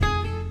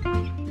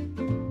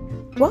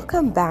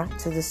Welcome back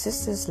to the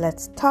Sisters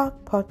Let's Talk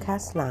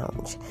podcast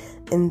lounge.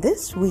 In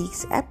this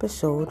week's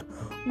episode,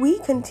 we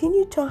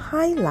continue to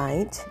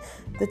highlight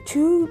the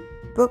two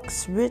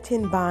books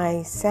written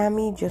by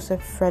Sammy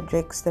Joseph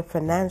Fredericks, the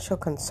financial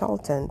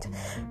consultant,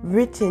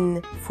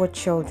 written for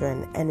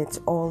children, and it's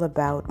all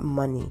about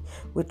money.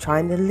 We're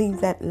trying to leave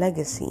that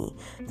legacy.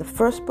 The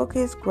first book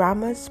is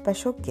Grandma's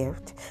Special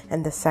Gift,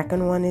 and the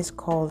second one is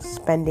called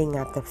Spending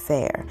at the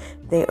Fair.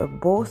 They are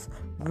both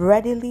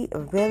readily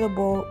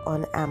available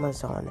on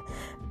Amazon.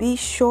 Be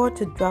sure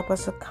to drop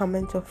us a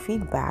comment or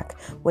feedback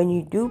when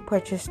you do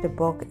purchase the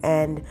book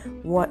and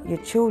what your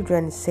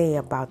children say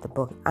about the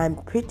book. I'm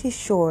pretty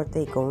sure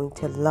they're going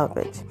to love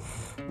it.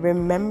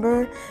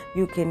 Remember,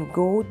 you can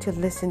go to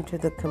listen to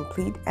the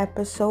complete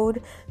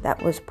episode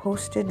that was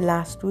posted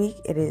last week.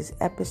 It is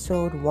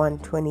episode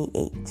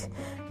 128.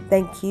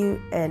 Thank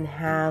you and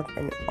have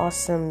an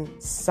awesome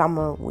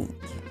summer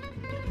week.